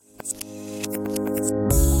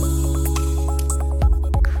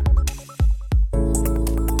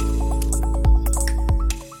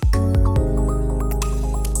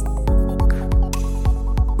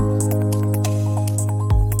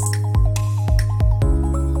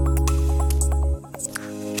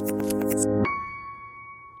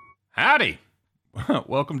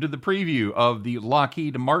Welcome to the preview of the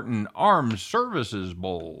Lockheed Martin Armed Services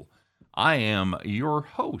Bowl. I am your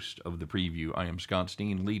host of the preview. I am Scott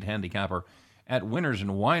Steen, lead handicapper at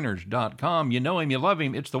winnersandwhiners.com. You know him, you love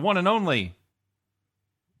him. It's the one and only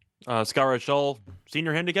Scott Reichel,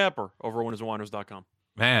 senior handicapper over at winnersandwhiners.com.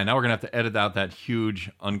 Man, now we're going to have to edit out that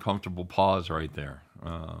huge, uncomfortable pause right there.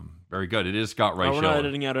 Very good. It is Scott Reichel. No, we're not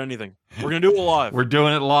editing out anything. We're going to do it live. We're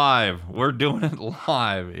doing it live. We're doing it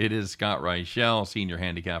live. It is Scott Reichel, senior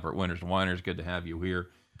handicapper at Winners and Whiners. Good to have you here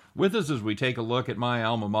with us as we take a look at my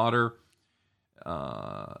alma mater.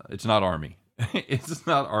 It's not Army. It's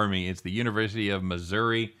not Army. It's the University of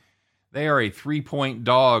Missouri. They are a 3-point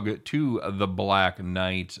dog to the Black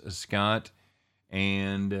Knights, Scott.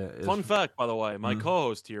 And fun fact, by the way, my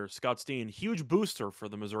co-host here, Scott Steen, huge booster for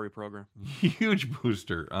the Missouri program. Huge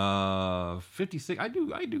booster. 56. I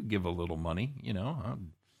do give a little money. You know,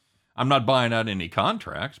 I'm not buying out any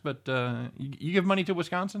contracts, but you give money to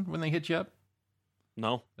Wisconsin when they hit you up.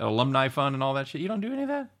 No, that alumni fund and all that shit. You don't do any of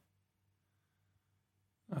that.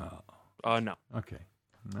 Oh, no. Okay.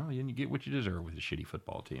 Well, you get what you deserve with a shitty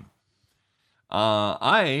football team.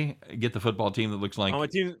 I get the football team that looks like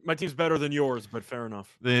my team's better than yours, but fair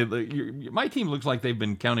enough. My team looks like they've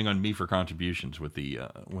been counting on me for contributions with the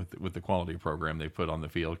quality program they put on the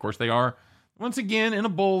field. Of course, they are once again in a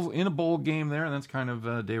bowl game there, and that's kind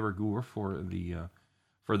of de rigueur for the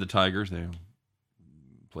Tigers. They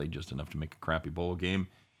played just enough to make a crappy bowl game.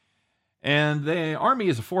 And the Army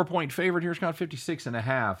is a 4-point favorite here. Scott,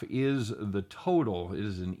 56.5 is the total. It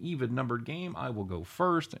is an even numbered game. I will go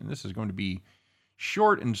first, and this is going to be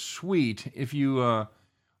short and sweet. If you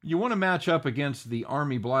want to match up against the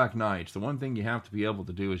Army Black Knights, the one thing you have to be able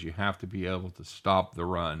to do is you have to be able to stop the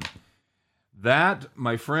run. That,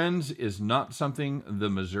 my friends, is not something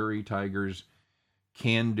the Missouri Tigers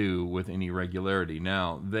can do with any regularity.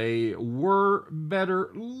 Now, they were better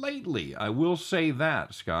lately. I will say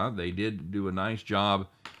that, Scott. They did do a nice job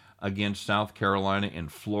against South Carolina and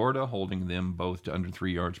Florida, holding them both to under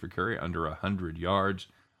 3 yards per carry, under 100 yards.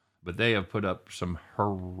 But they have put up some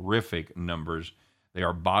horrific numbers. They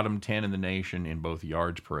are bottom 10 in the nation in both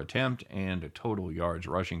yards per attempt and total yards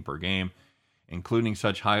rushing per game, including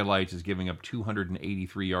such highlights as giving up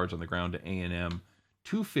 283 yards on the ground to A&M,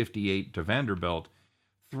 258 to Vanderbilt,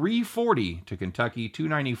 340 to Kentucky,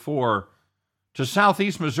 294 to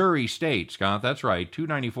Southeast Missouri State, Scott. That's right,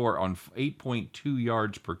 294 on 8.2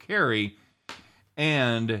 yards per carry.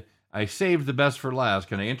 And I saved the best for last.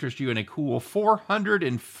 Can I interest you in a cool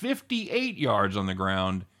 458 yards on the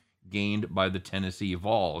ground gained by the Tennessee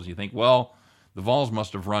Vols? You think, well, the Vols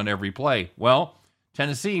must have run every play. Well,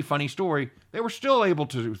 Tennessee, funny story, they were still able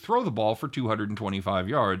to throw the ball for 225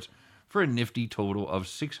 yards for a nifty total of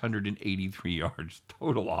 683 yards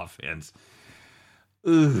total offense.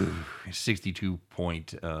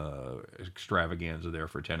 62-point extravaganza there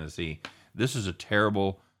for Tennessee. This is a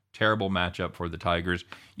terrible matchup for the Tigers.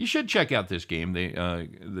 You should check out this game.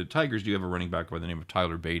 The Tigers do have a running back by the name of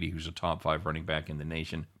Tyler Beatty, who's a top 5 running back in the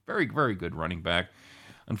nation. Very, very good running back.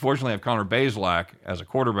 Unfortunately, I have Connor Bazelak as a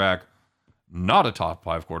quarterback, not a top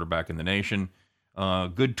 5 quarterback in the nation.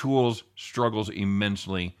 Good tools, struggles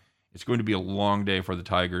immensely. It's going to be a long day for the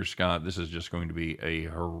Tigers, Scott. This is just going to be a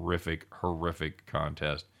horrific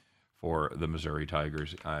contest for the Missouri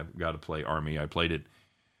Tigers. I've got to play Army. I played it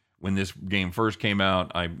when this game first came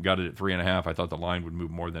out. I got it at 3.5. I thought the line would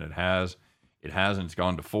move more than it has. It hasn't. It's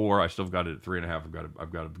gone to 4. I still got it at 3.5.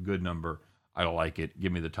 I've got a good number. I like it.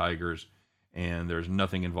 Give me the Tigers. And there's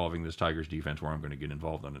nothing involving this Tigers defense where I'm going to get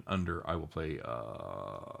involved on an under. I will play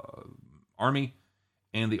Army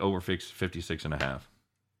and the overfix 56.5.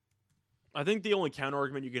 I think the only counter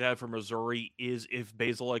argument you could have for Missouri is if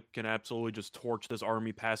Bazelak can absolutely just torch this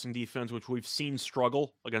Army passing defense, which we've seen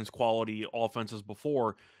struggle against quality offenses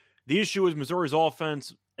before. The issue is Missouri's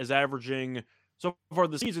offense is averaging, so far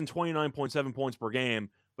this season, 29.7 points per game,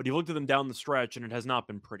 but you've looked at them down the stretch, and it has not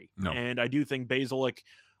been pretty. No. And I do think Bazelak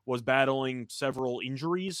was battling several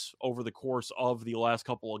injuries over the course of the last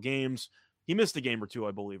couple of games. He missed a game or two,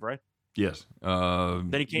 I believe, right? Yes.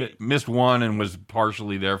 Then he missed one and was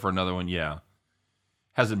partially there for another one. Yeah.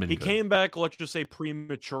 Hasn't been He good. came back, let's just say,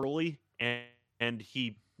 prematurely, and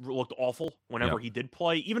he looked awful whenever he did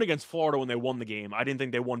play. Even against Florida when they won the game, I didn't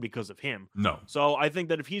think they won because of him. No. So I think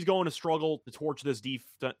that if he's going to struggle to torch this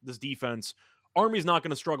defense, Army's not going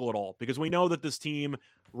to struggle at all, because we know that this team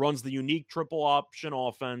runs the unique triple option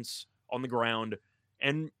offense on the ground,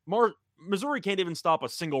 and Missouri can't even stop a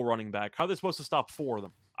single running back. How are they supposed to stop 4 of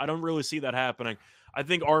them? I don't really see that happening. I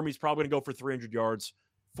think Army's probably going to go for 300 yards,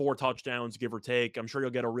 4 touchdowns, give or take. I'm sure you'll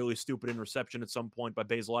get a really stupid interception at some point by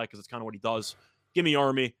Bazelak, because it's kind of what he does. Give me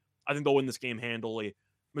Army. I think they'll win this game handily.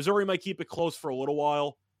 Missouri might keep it close for a little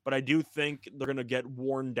while, but I do think they're going to get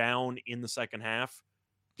worn down in the second half.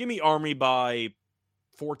 Give me Army by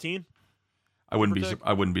 14. I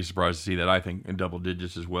wouldn't be surprised to see that. I think in double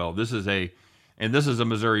digits as well. This is a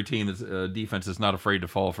Missouri team that's defense that's not afraid to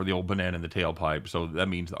fall for the old banana in the tailpipe. So that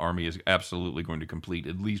means the Army is absolutely going to complete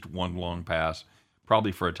at least one long pass,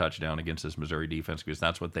 probably for a touchdown against this Missouri defense, because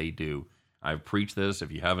that's what they do. I've preached this.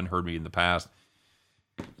 If you haven't heard me in the past,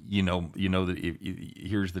 you know that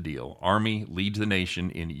here's the deal. Army leads the nation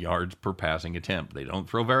in yards per passing attempt. They don't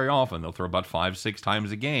throw very often. They'll throw about 5-6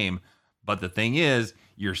 times a game. But the thing is,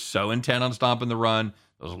 you're so intent on stopping the run.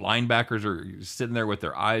 Those linebackers are sitting there with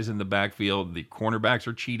their eyes in the backfield. The cornerbacks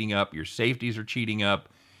are cheating up. Your safeties are cheating up.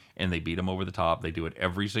 And they beat them over the top. They do it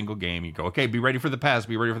every single game. You go, okay, be ready for the pass.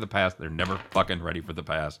 Be ready for the pass. They're never fucking ready for the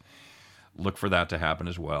pass. Look for that to happen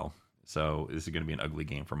as well. So this is going to be an ugly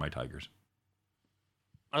game for my Tigers.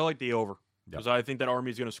 I like the over because I think that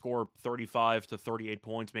Army is going to score 35 to 38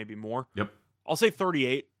 points, maybe more. Yep. I'll say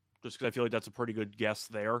 38 just because I feel like that's a pretty good guess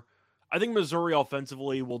there. I think Missouri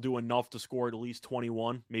offensively will do enough to score at least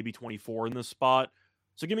 21, maybe 24 in this spot.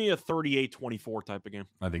 So give me a 38-24 type of game.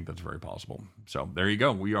 I think that's very possible. So there you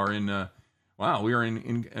go. We are in we are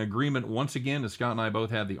in agreement once again. As Scott and I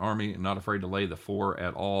both had the Army not afraid to lay the 4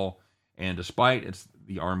 at all. And despite it's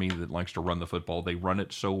the Army that likes to run the football, they run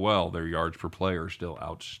it so well. Their yards per play are still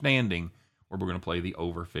outstanding. Where we're going to play the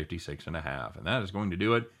over 56.5. And that is going to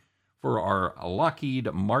do it for our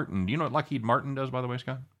Lockheed Martin. Do you know what Lockheed Martin does, by the way,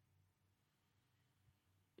 Scott?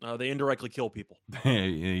 They indirectly kill people.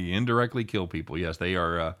 They indirectly kill people. Yes, they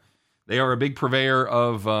are a big purveyor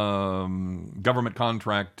of government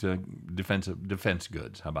contract defense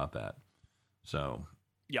goods. How about that? So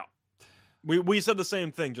yeah, we said the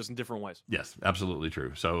same thing, just in different ways. Yes, absolutely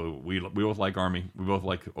true. So we both like Army. We both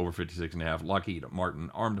like over 56.5. Lockheed Martin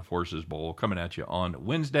Armed Forces Bowl coming at you on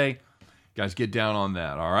Wednesday. Guys, get down on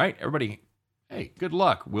that. All right, everybody. Hey, good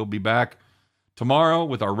luck. We'll be back tomorrow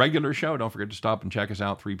with our regular show. Don't forget to stop and check us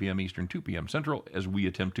out 3 p.m. Eastern, 2 p.m. Central as we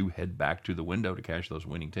attempt to head back to the window to cash those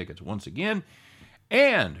winning tickets once again.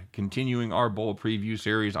 And continuing our bowl preview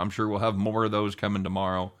series, I'm sure we'll have more of those coming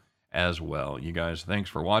tomorrow as well. You guys, thanks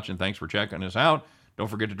for watching. Thanks for checking us out. Don't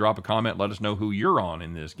forget to drop a comment. Let us know who you're on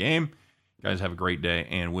in this game. You guys have a great day,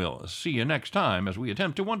 and we'll see you next time as we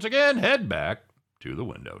attempt to once again head back to the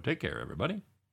window. Take care, everybody.